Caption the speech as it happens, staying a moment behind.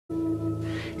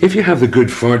If you have the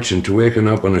good fortune to waken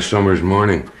up on a summer's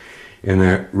morning in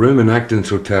a room in Acton's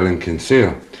Hotel in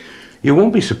Kinsale, you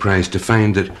won't be surprised to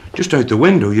find that just out the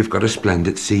window you've got a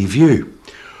splendid sea view.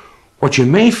 What you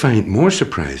may find more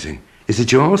surprising is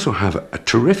that you also have a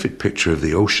terrific picture of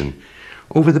the ocean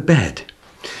over the bed.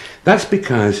 That's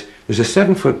because there's a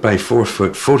 7-foot by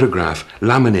 4-foot photograph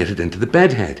laminated into the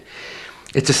bedhead.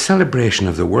 It's a celebration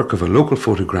of the work of a local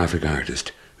photographic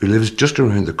artist who lives just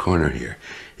around the corner here.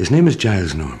 His name is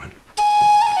Giles Norman.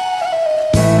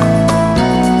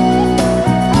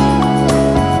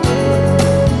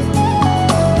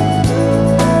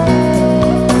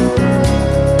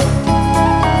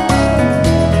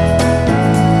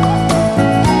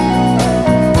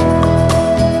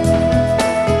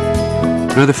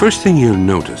 Now, the first thing you'll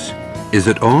notice is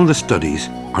that all the studies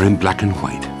are in black and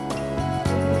white.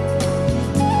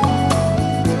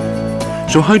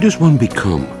 So how does one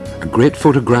become a great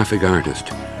photographic artist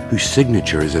whose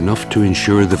signature is enough to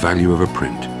ensure the value of a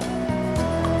print?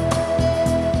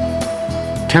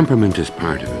 Temperament is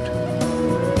part of it.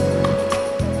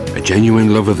 A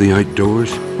genuine love of the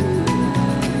outdoors.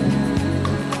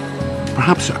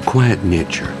 Perhaps a quiet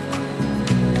nature.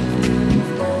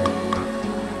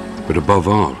 But above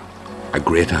all, a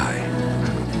great eye.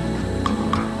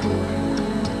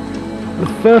 The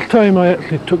first time I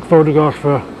actually took photographs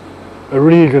for a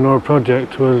reason or a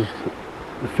project was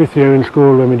the 5th year in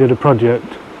school when we did a project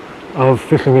of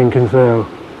fishing in Kinsale.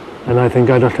 And I think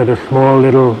I just had a small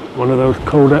little, one of those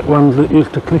Kodak ones that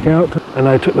used to click out. And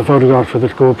I took the photographs for the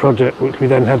school project, which we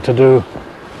then had to do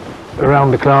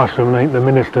around the classroom. And I think the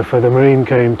Minister for the Marine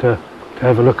came to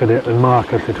have a look at it and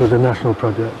mark us. It was a national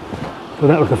project. So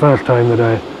that was the first time that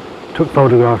I took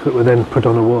photographs that were then put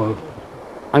on a wall.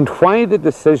 And why the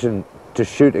decision to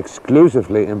shoot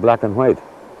exclusively in black and white?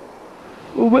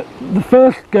 Well, the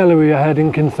first gallery I had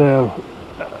in Kinsale,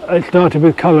 I started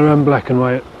with colour and black and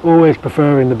white, always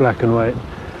preferring the black and white,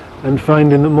 and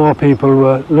finding that more people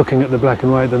were looking at the black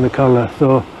and white than the colour.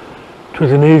 So it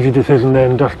was an easy decision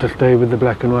then just to stay with the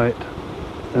black and white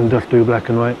and just do black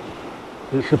and white.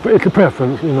 It's a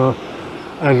preference, you know,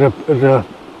 as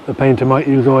a painter might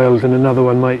use oils and another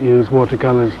one might use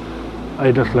watercolours.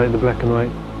 I just like the black and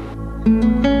white.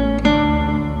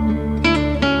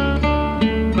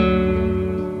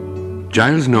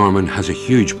 Giles Norman has a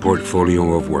huge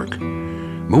portfolio of work.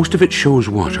 Most of it shows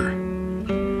water,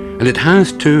 and it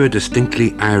has too a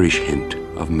distinctly Irish hint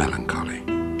of melancholy.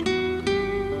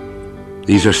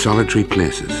 These are solitary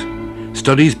places,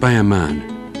 studies by a man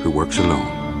who works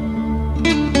alone.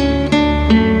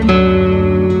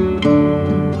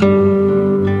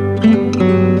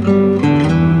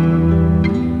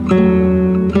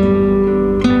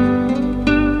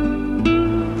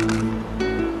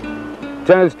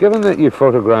 Giles, given that you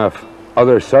photograph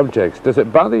other subjects, does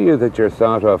it bother you that you're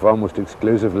thought of almost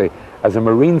exclusively as a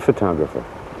marine photographer?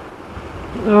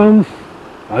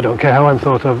 I don't care how I'm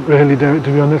thought of, really, to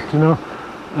be honest, you know.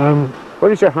 Where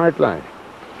does your heart lie?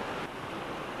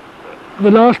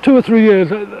 The last 2 or 3 years,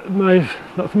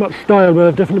 not so much style, but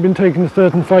I've definitely been taking a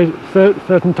certain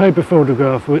type of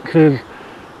photograph, which is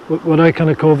what I kind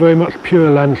of call very much pure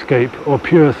landscape or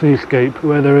pure seascape,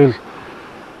 where there is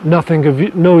nothing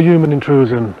of no human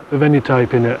intrusion of any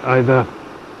type in it, either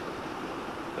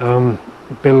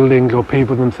buildings or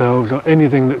people themselves or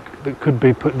anything that could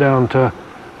be put down to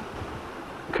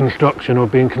construction or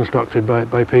being constructed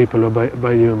by people or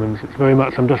by humans. It's very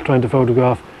much, I'm just trying to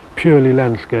photograph purely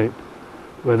landscape,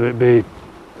 whether it be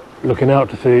looking out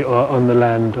to sea or on the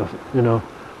land, or, you know.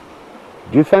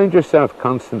 Do you find yourself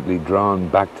constantly drawn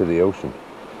back to the ocean?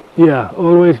 Yeah,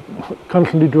 always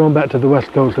constantly drawn back to the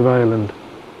west coast of Ireland.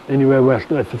 Anywhere west,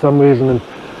 for some reason,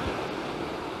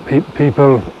 and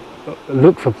people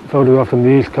look for photographs from the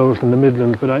east coast and the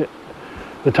Midlands, but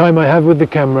the time I have with the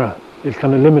camera is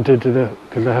kind of limited to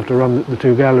because I have to run the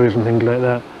 2 galleries and things like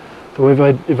that. So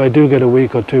if I do get a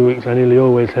week or 2 weeks, I nearly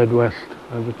always head west,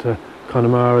 over to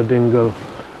Connemara, Dingle,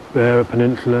 Beara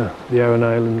Peninsula, the Aran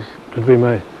Islands. It would be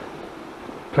my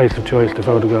place of choice to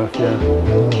photograph, yeah.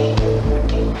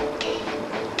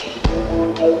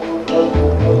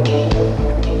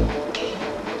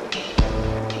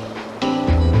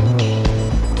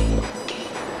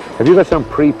 Have you got some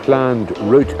pre-planned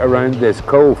route around this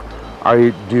cove, or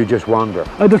do you just wander?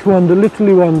 I just wander,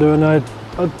 literally wander, and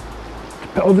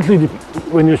obviously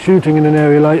when you're shooting in an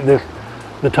area like this,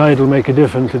 the tide will make a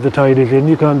difference. If the tide is in,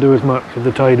 you can't do as much. If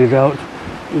the tide is out,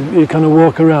 you kind of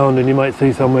walk around and you might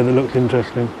see somewhere that looks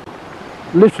interesting.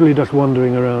 Literally just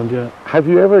wandering around, yeah. Have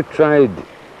you ever tried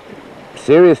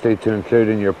seriously to include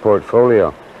in your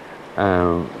portfolio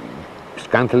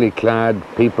scantily clad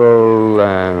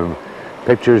people,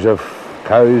 pictures of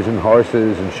cows and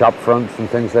horses and shop fronts and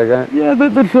things like that? Yeah,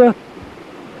 there's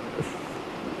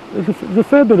a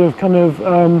fair bit of kind of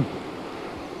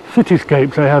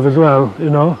cityscapes I have as well, you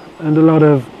know, and a lot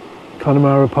of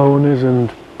Connemara ponies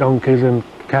and donkeys and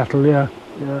cattle, yeah.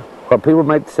 What people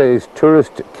might say is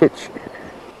tourist kitsch.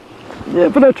 Yeah,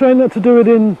 but I try not to do it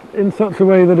in such a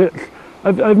way that it's...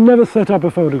 I've never set up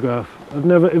a photograph. I've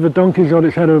never, if a donkey's got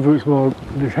its head over its wall,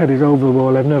 its head is over the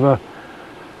wall, I've never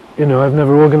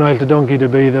organised a donkey to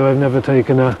be there. I've never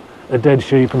taken a dead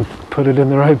sheep and put it in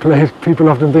the right place. People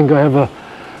often think I have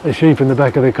a sheep in the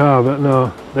back of the car, but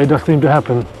no, they just seem to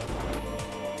happen.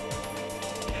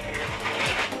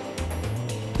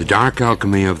 The dark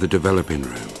alchemy of the developing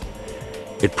room.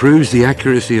 It proves the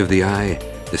accuracy of the eye,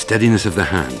 the steadiness of the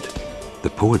hand,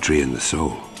 the poetry in the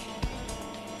soul.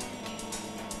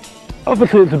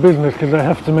 Obviously it's a business because I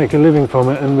have to make a living from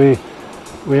it, and we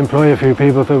employ a few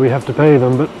people, so we have to pay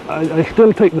them, but I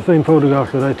still take the same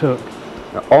photographs that I took.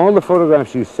 Now, all the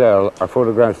photographs you sell are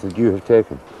photographs that you have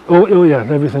taken? Oh yeah,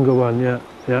 every single one, yeah.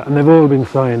 And they've all been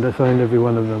signed. I signed every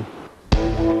one of them.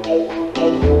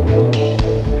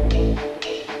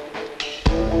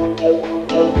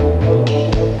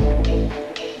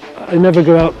 I never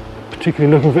go out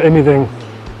particularly looking for anything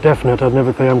definite. I'd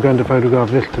never say I'm going to photograph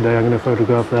this today, I'm going to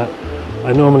photograph that.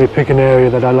 I normally pick an area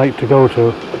that I like to go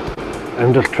to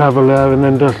and just travel there and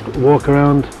then just walk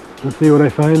around and see what I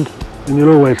find. And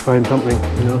you'll always find something,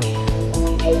 you know.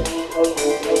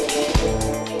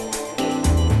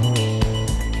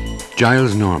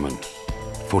 Giles Norman,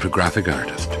 photographic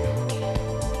artist.